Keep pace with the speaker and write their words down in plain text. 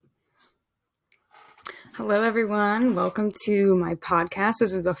Hello, everyone. Welcome to my podcast.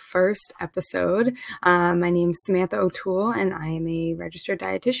 This is the first episode. My name is Samantha O'Toole, and I am a registered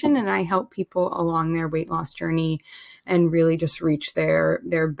dietitian, and I help people along their weight loss journey and really just reach their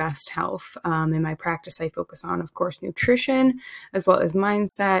best health. In my practice, I focus on, of course, nutrition, as well as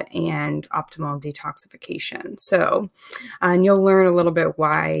mindset and optimal detoxification. So, and you'll learn a little bit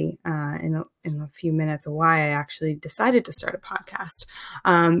why in a few minutes why I actually decided to start a podcast.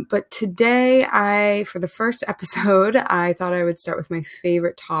 But today, for the first episode, I thought I would start with my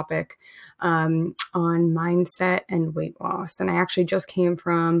favorite topic on mindset and weight loss. And I actually just came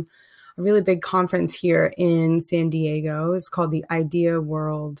from a really big conference here in San Diego. It's called the Idea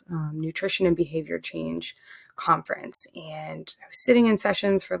World Nutrition and Behavior Change Conference. And I was sitting in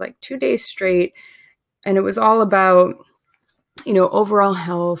sessions for like 2 days straight, and it was all about overall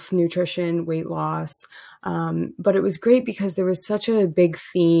health, nutrition, weight loss. But it was great because there was such a big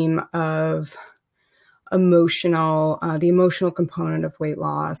theme of the emotional component of weight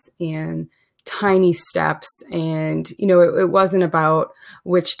loss and tiny steps. And, it wasn't about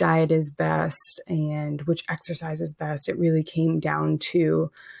which diet is best and which exercise is best. It really came down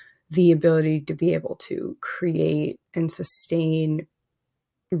to the ability to be able to create and sustain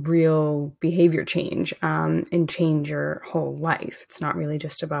real behavior change and change your whole life. It's not really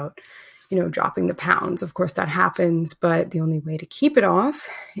just about, dropping the pounds. Of course, that happens, but the only way to keep it off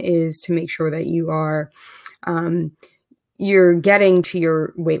is to make sure that you are you're getting to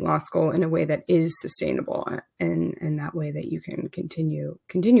your weight loss goal in a way that is sustainable, and that way that you can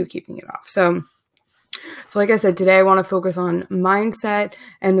continue keeping it off. So like I said, today I want to focus on mindset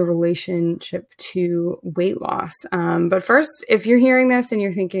and the relationship to weight loss. But first, if you're hearing this and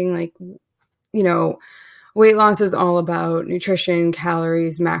you're thinking weight loss is all about nutrition,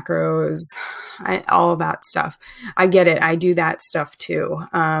 calories, macros, all of that stuff. I get it. I do that stuff too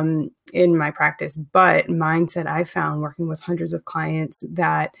in my practice. But mindset, I found working with hundreds of clients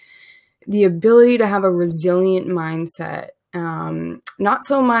that the ability to have a resilient mindset, not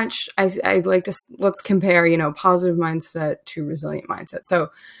so much, I like to, let's compare, positive mindset to resilient mindset.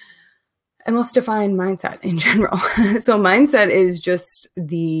 And let's define mindset in general. So mindset is just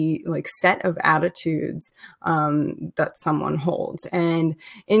the set of attitudes that someone holds. And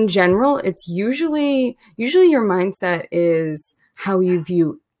in general, it's usually your mindset is how you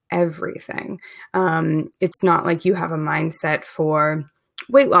view everything. It's not like you have a mindset for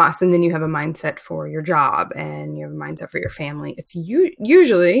weight loss and then you have a mindset for your job and you have a mindset for your family. It's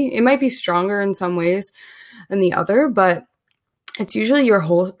usually, it might be stronger in some ways than the other, but it's usually your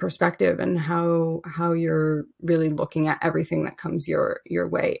whole perspective and how you're really looking at everything that comes your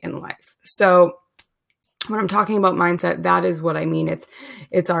way in life. So when I'm talking about mindset, that is what I mean.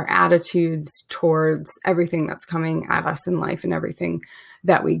 It's our attitudes towards everything that's coming at us in life and everything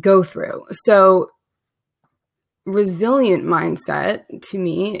that we go through. So resilient mindset to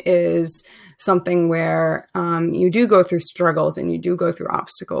me is something where you do go through struggles and you do go through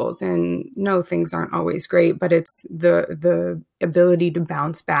obstacles, and no, things aren't always great, but it's the ability to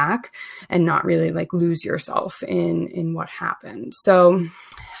bounce back and not really lose yourself in what happened. So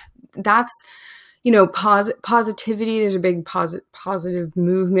that's positivity. There's a big positive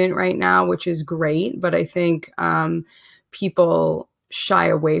movement right now, which is great, but I think people shy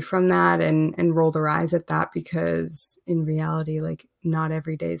away from that and roll their eyes at that because in reality, not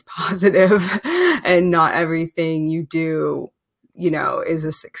every day is positive and not everything you do, is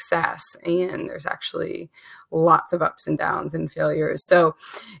a success. And there's actually lots of ups and downs and failures. So,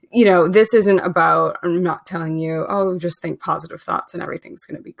 this isn't about, I'm not telling you, oh, just think positive thoughts and everything's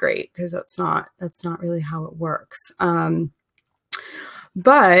going to be great, because that's not really how it works.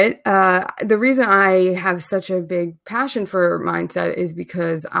 But the reason I have such a big passion for mindset is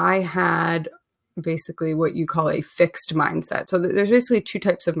because I had basically what you call a fixed mindset. So there's basically two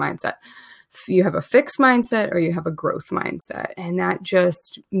types of mindset. You have a fixed mindset or you have a growth mindset. And that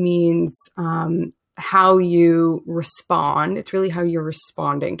just means how you respond. It's really how you're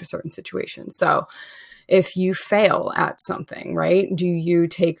responding to certain situations. So if you fail at something, right, do you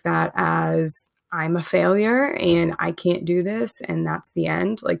take that as I'm a failure and I can't do this and that's the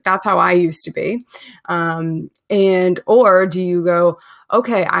end? That's how I used to be. Or do you go,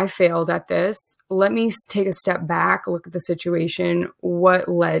 okay, I failed at this. Let me take a step back, look at the situation. What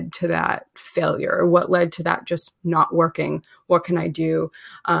led to that failure? What led to that just not working? What can I do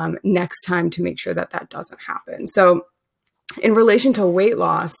next time to make sure that doesn't happen? So in relation to weight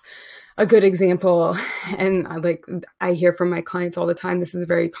loss, a good example, and I hear from my clients all the time, this is a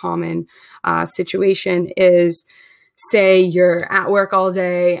very common situation, is say you're at work all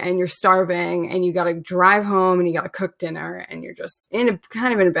day and you're starving and you got to drive home and you got to cook dinner and you're just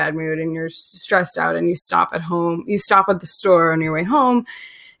kind of in a bad mood and you're stressed out, and you stop at the store on your way home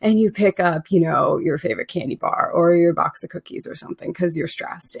and you pick up, your favorite candy bar or your box of cookies or something because you're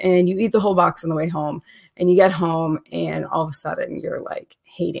stressed, and you eat the whole box on the way home, and you get home and all of a sudden you're like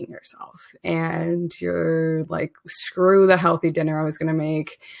hating yourself and you're like, screw the healthy dinner I was going to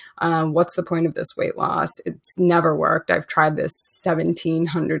make. What's the point of this weight loss? It's never worked. I've tried this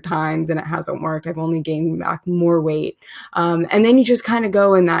 1,700 times and it hasn't worked. I've only gained back more weight. And then you just kind of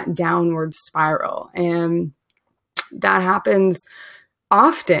go in that downward spiral, and that happens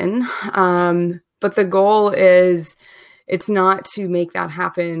often. But the goal is, it's not to make that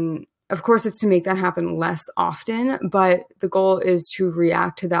happen. Of course, it's to make that happen less often, but the goal is to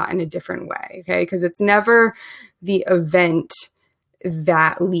react to that in a different way. Okay. Because it's never the event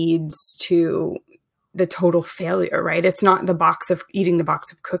that leads to the total failure, right? It's not eating the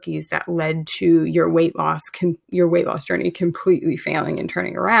box of cookies that led to your weight loss journey completely failing and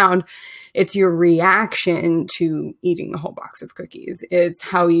turning around. It's your reaction to eating the whole box of cookies. It's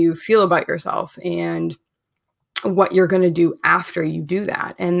how you feel about yourself and what you're going to do after you do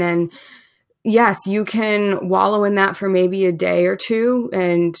that. And then, yes, you can wallow in that for maybe a day or two,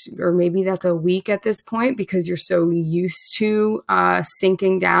 or maybe that's a week at this point because you're so used to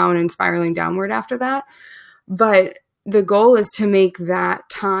sinking down and spiraling downward after that. But the goal is to make that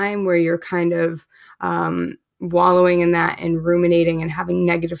time where you're kind of wallowing in that and ruminating and having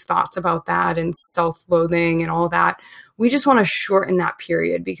negative thoughts about that and self-loathing and all that. We just want to shorten that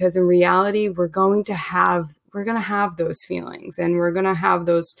period, because in reality, we're going to have those feelings, and we're going to have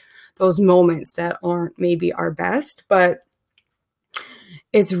those moments that aren't maybe our best, but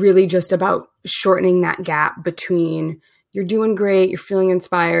it's really just about shortening that gap between you're doing great, you're feeling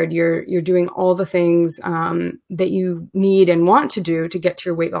inspired, you're doing all the things that you need and want to do to get to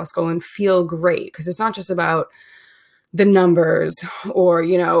your weight loss goal and feel great. Because it's not just about the numbers or,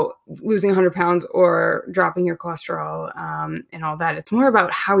 losing 100 pounds or dropping your cholesterol and all that. It's more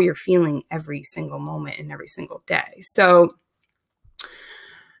about how you're feeling every single moment and every single day. So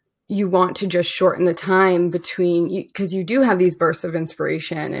you want to just shorten the time between, because you do have these bursts of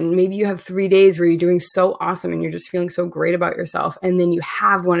inspiration, and maybe you have 3 days where you're doing so awesome and you're just feeling so great about yourself. And then you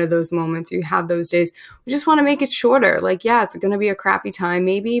have one of those moments, or you have those days. We just want to make it shorter. Like, yeah, it's going to be a crappy time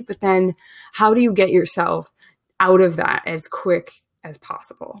maybe, but then how do you get yourself out of that as quick as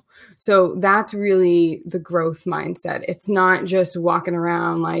possible? So that's really the growth mindset. It's not just walking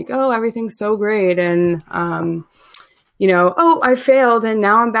around like, oh, everything's so great. And, oh, I failed and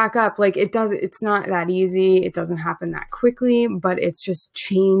now I'm back up. Like it's not that easy. It doesn't happen that quickly, but it's just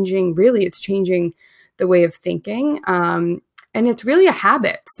changing. Really, it's changing the way of thinking. And it's really a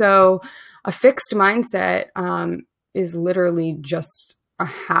habit. So a fixed mindset is literally just a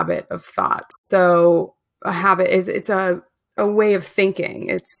habit of thoughts. So a habit it's a way of thinking.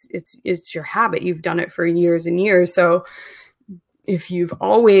 It's your habit. You've done it for years and years. So if you've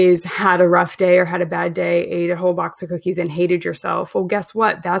always had a rough day or had a bad day, ate a whole box of cookies and hated yourself, well, guess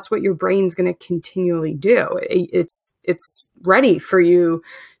what? That's what your brain's going to continually do. It's ready for you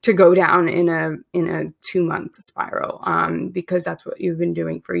to go down in a 2-month spiral because that's what you've been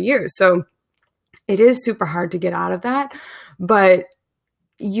doing for years. So it is super hard to get out of that, but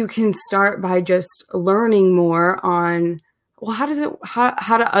you can start by just learning more on, well,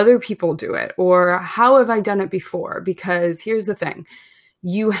 how do other people do it? Or how have I done it before? Because here's the thing.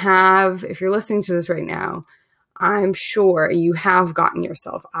 If you're listening to this right now, I'm sure you have gotten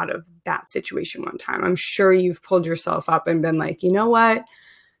yourself out of that situation one time. I'm sure you've pulled yourself up and been like, you know what?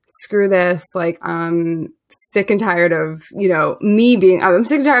 Screw this. Like, I'm sick and tired of, I'm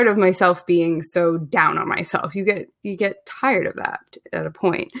sick and tired of myself being so down on myself. You get tired of that at a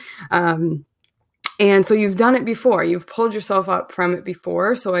point. And so you've done it before. You've pulled yourself up from it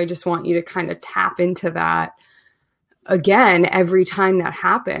before. So I just want you to kind of tap into that again every time that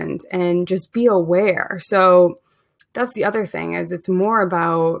happens and just be aware. So that's the other thing, is it's more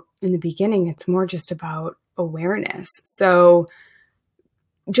about, in the beginning, it's more just about awareness. So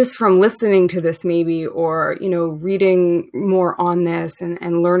just from listening to this maybe, or, reading more on this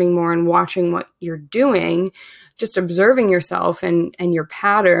and learning more and watching what you're doing, just observing yourself and your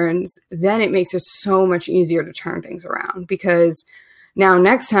patterns, then it makes it so much easier to turn things around. Because now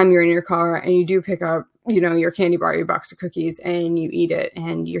next time you're in your car and you do pick up, your candy bar, your box of cookies, and you eat it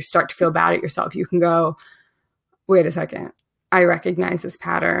and you start to feel bad at yourself, you can go, wait a second, I recognize this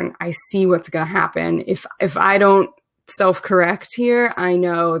pattern. I see what's going to happen. If I don't self-correct here, I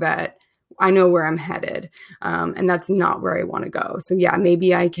know that where I'm headed. And that's not where I want to go. So yeah,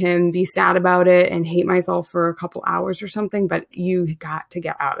 maybe I can be sad about it and hate myself for a couple hours or something, but you got to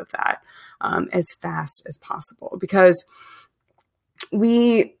get out of that as fast as possible, because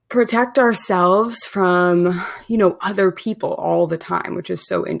we protect ourselves from, other people all the time, which is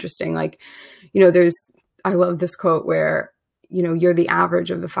so interesting. Like, I love this quote where, you're the average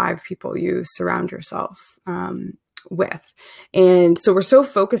of the 5 people you surround yourself with. And so we're so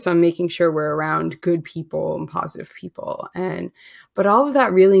focused on making sure we're around good people and positive people. But all of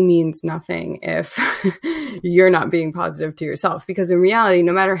that really means nothing if you're not being positive to yourself, because in reality,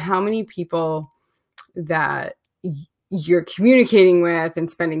 no matter how many people that you're communicating with and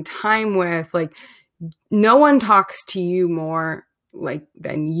spending time with, like, no one talks to you more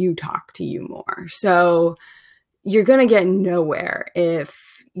than you talk to you more. So you're going to get nowhere if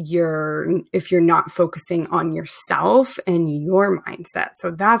you're not focusing on yourself and your mindset.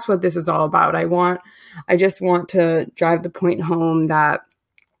 So that's what this is all about. I just want to drive the point home that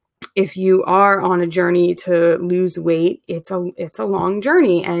if you are on a journey to lose weight, it's a long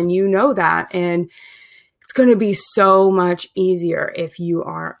journey, and you know that. And it's going to be so much easier if you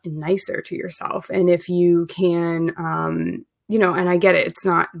are nicer to yourself, and if you can, and I get it, it's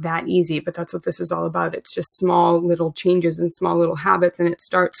not that easy, but that's what this is all about. It's just small little changes and small little habits. And it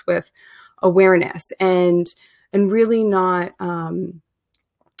starts with awareness and really not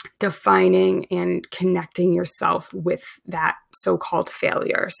defining and connecting yourself with that so-called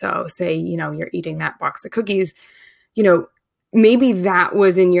failure. So say, you're eating that box of cookies, maybe that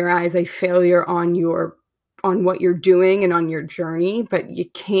was in your eyes a failure on what you're doing and on your journey, but you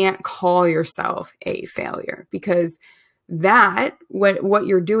can't call yourself a failure, because that what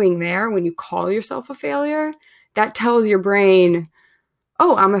you're doing there, when you call yourself a failure, that tells your brain,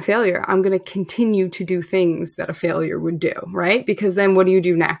 oh, I'm a failure. I'm going to continue to do things that a failure would do, right? Because then what do you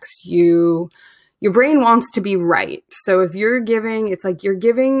do next? Your brain wants to be right. So if it's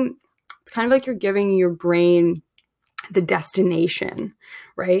kind of like you're giving your brain the destination,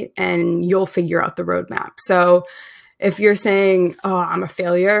 right? And you'll figure out the roadmap. So if you're saying, oh, I'm a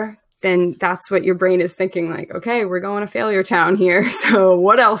failure, then that's what your brain is thinking, like, okay, we're going to failure town here. So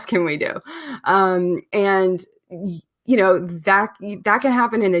what else can we do? And that can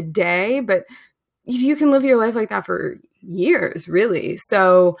happen in a day, but you can live your life like that for years, really.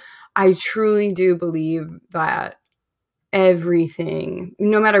 So I truly do believe that everything,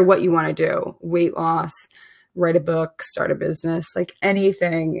 no matter what you want to do, weight loss, write a book, start a business, like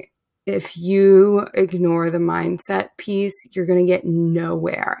anything, if you ignore the mindset piece, you're going to get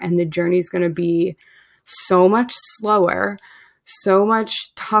nowhere. And the journey is going to be so much slower, so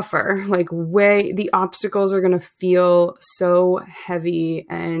much tougher. The obstacles are going to feel so heavy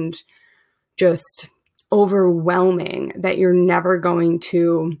and just overwhelming that you're never going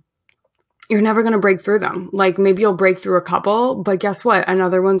to break through them. Like, maybe you'll break through a couple, but guess what?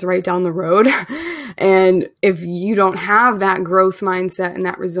 Another one's right down the road. And if you don't have that growth mindset and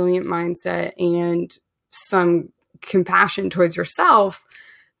that resilient mindset and some compassion towards yourself,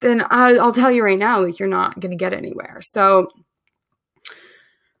 then I'll tell you right now, you're not going to get anywhere. So,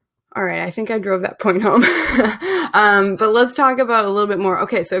 all right, I think I drove that point home. But let's talk about a little bit more.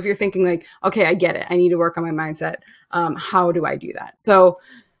 Okay, so if you're thinking okay, I get it, I need to work on my mindset. How do I do that? So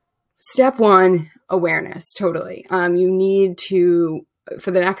step 1, awareness, totally. You need to,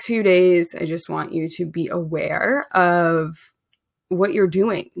 for the next few days, I just want you to be aware of what you're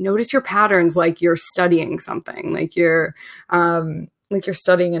doing. Notice your patterns, like you're studying something, like you're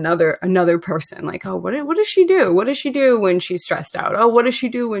studying another person. Like, oh, what does she do? What does she do when she's stressed out? Oh, what does she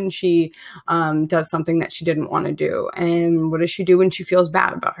do when she does something that she didn't want to do? And what does she do when she feels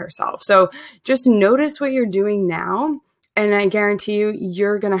bad about herself? So just notice what you're doing now. And I guarantee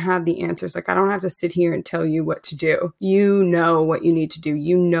you're going to have the answers. Like, I don't have to sit here and tell you what to do. You know what you need to do.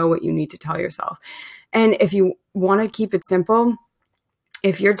 You know what you need to tell yourself. And if you want to keep it simple,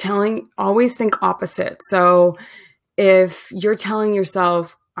 if you're always think opposite. So if you're telling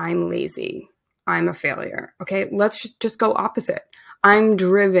yourself, I'm lazy, I'm a failure. Okay, let's just go opposite. I'm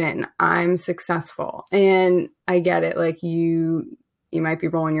driven, I'm successful. And I get it. Like, you might be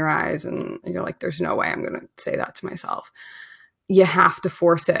rolling your eyes and you're like, there's no way I'm going to say that to myself. You have to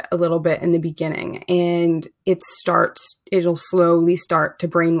force it a little bit in the beginning, and it'll slowly start to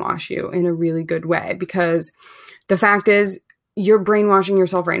brainwash you in a really good way, because the fact is, you're brainwashing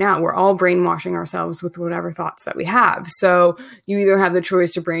yourself right now. We're all brainwashing ourselves with whatever thoughts that we have. So you either have the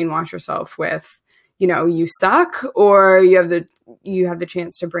choice to brainwash yourself with, you suck, or you have the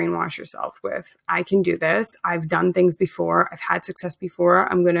chance to brainwash yourself with, I can do this. I've done things before. I've had success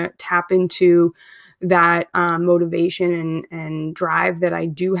before. I'm going to tap into that motivation and drive that I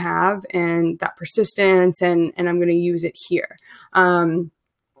do have, and that persistence, and I'm going to use it here.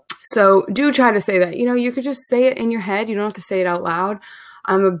 So do try to say that. You could just say it in your head. You don't have to say it out loud.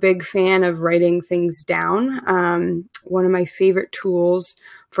 I'm a big fan of writing things down. One of my favorite tools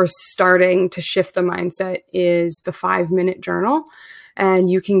for starting to shift the mindset is the 5-minute journal. And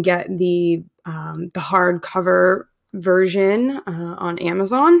you can get the hardcover version on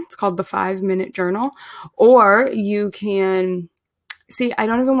Amazon. It's called the 5-minute journal. Or you can see, I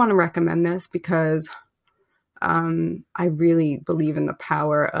don't even want to recommend this because I really believe in the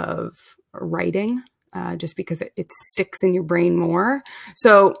power of writing, just because it sticks in your brain more.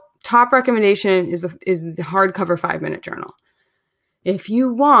 So top recommendation is the hardcover 5-minute journal. If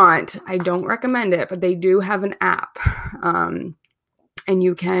you want, I don't recommend it, but they do have an app, and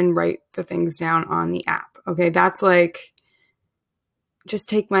you can write the things down on the app. Okay, that's like, just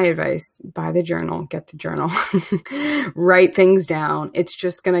take my advice, buy the journal, get the journal, write things down. It's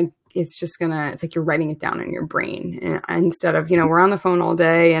like you're writing it down in your brain, and instead of, we're on the phone all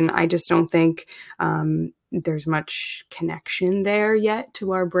day, and I just don't think there's much connection there yet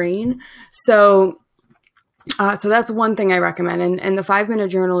to our brain. So that's one thing I recommend. And the 5-minute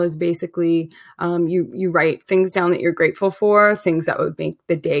journal is basically, you write things down that you're grateful for, things that would make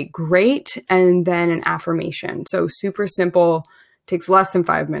the day great, and then an affirmation. So super simple, takes less than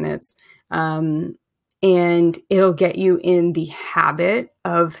 5 minutes. And it'll get you in the habit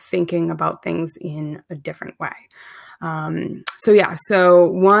of thinking about things in a different way. So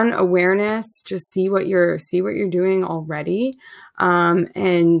one, awareness, just see what you're doing already.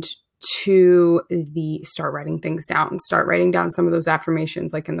 And two, start writing things down, start writing down some of those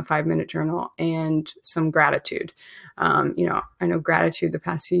affirmations, like in the 5-minute journal, and some gratitude. I know gratitude the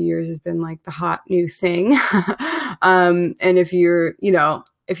past few years has been like the hot new thing. And if you're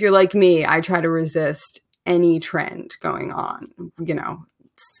like me, I try to resist any trend going on,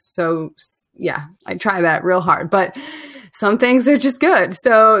 so yeah, I try that real hard, but some things are just good.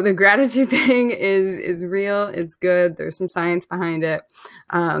 So the gratitude thing is real. It's good. There's some science behind it.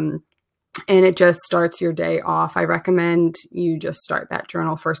 And it just starts your day off. I recommend you just start that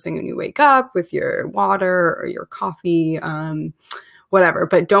journal first thing when you wake up with your water or your coffee, whatever.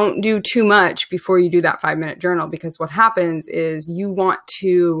 But don't do too much before you do that 5-minute journal, because what happens is you want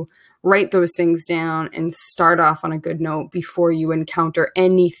to write those things down and start off on a good note before you encounter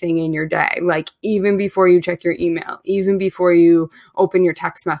anything in your day. Like even before you check your email, even before you open your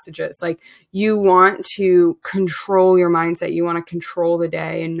text messages, like you want to control your mindset. You want to control the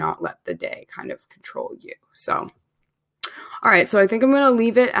day and not let the day kind of control you. So, all right. So I think I'm going to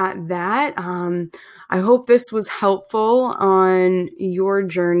leave it at that. I hope this was helpful on your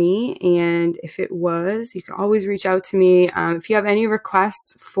journey. And if it was, you can always reach out to me. If you have any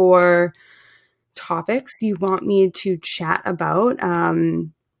requests for topics you want me to chat about,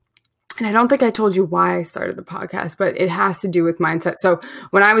 and I don't think I told you why I started the podcast, but it has to do with mindset. So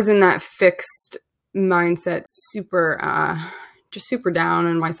when I was in that fixed mindset, super down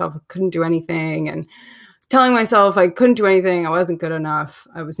on myself, I couldn't do anything, and telling myself I couldn't do anything, I wasn't good enough,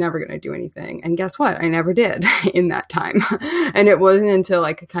 I was never going to do anything. And guess what? I never did in that time. And it wasn't until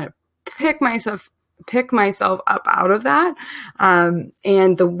I could kind of pick myself up out of that. And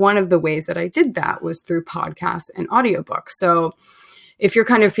one of the ways that I did that was through podcasts and audiobooks. So if you're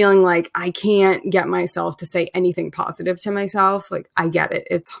kind of feeling like I can't get myself to say anything positive to myself, like I get it.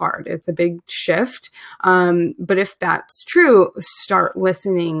 It's hard. It's a big shift. But if that's true, start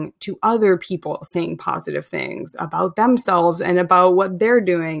listening to other people saying positive things about themselves and about what they're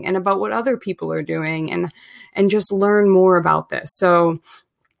doing and about what other people are doing, and just learn more about this. So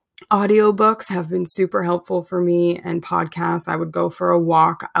audiobooks have been super helpful for me, and podcasts. I would go for a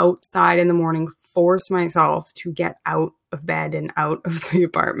walk outside in the morning, force myself to get out of bed and out of the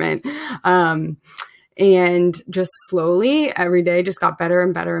apartment. And just slowly every day just got better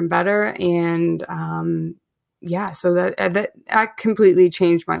and better and better. And, so that completely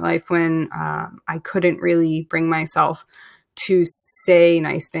changed my life when, I couldn't really bring myself to say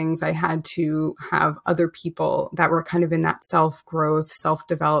nice things. I had to have other people that were kind of in that self-growth,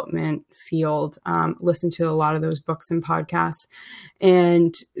 self-development field, listen to a lot of those books and podcasts.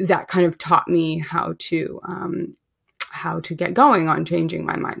 And that kind of taught me how to get going on changing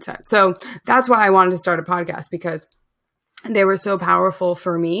my mindset. So that's why I wanted to start a podcast, because they were so powerful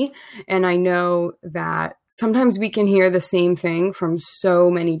for me. And I know that sometimes we can hear the same thing from so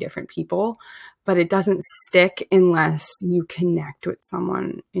many different people, but it doesn't stick unless you connect with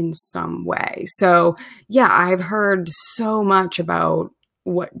someone in some way. So yeah, I've heard so much about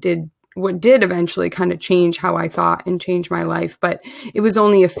what did what did eventually kind of change how I thought and change my life. But it was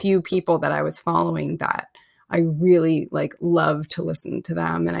only a few people that I was following that I really like loved to listen to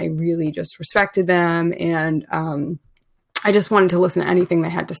them, and I really just respected them. And I just wanted to listen to anything they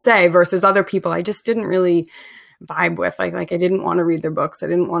had to say, versus other people I just didn't really vibe with. Like I didn't want to read their books. I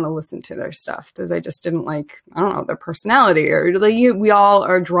didn't want to listen to their stuff because I just didn't like, I don't know, their personality, or like we all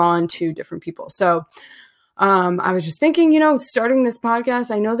are drawn to different people. So I was just thinking, starting this podcast,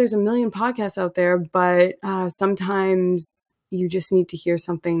 I know there's a million podcasts out there, but sometimes you just need to hear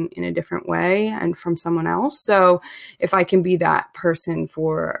something in a different way and from someone else. So if I can be that person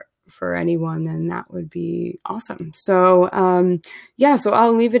for anyone, then that would be awesome. So, so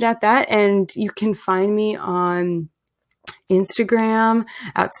I'll leave it at that. And you can find me on Instagram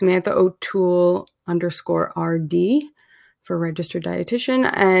at Samantha O'Toole _RD for registered dietitian.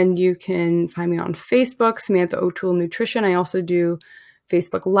 And you can find me on Facebook, Samantha O'Toole Nutrition. I also do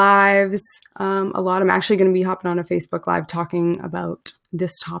Facebook Lives a lot. I'm actually going to be hopping on a Facebook Live talking about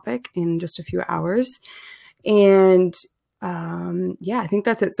this topic in just a few hours. And I think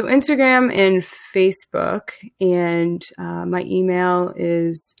that's it. So Instagram and Facebook, and my email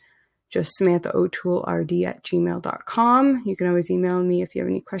is just SamanthaO'TooleRD@gmail.com. You can always email me if you have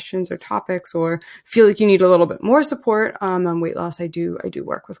any questions or topics, or feel like you need a little bit more support on weight loss. I do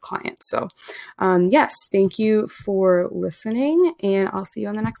work with clients. So yes, thank you for listening, and I'll see you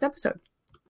on the next episode.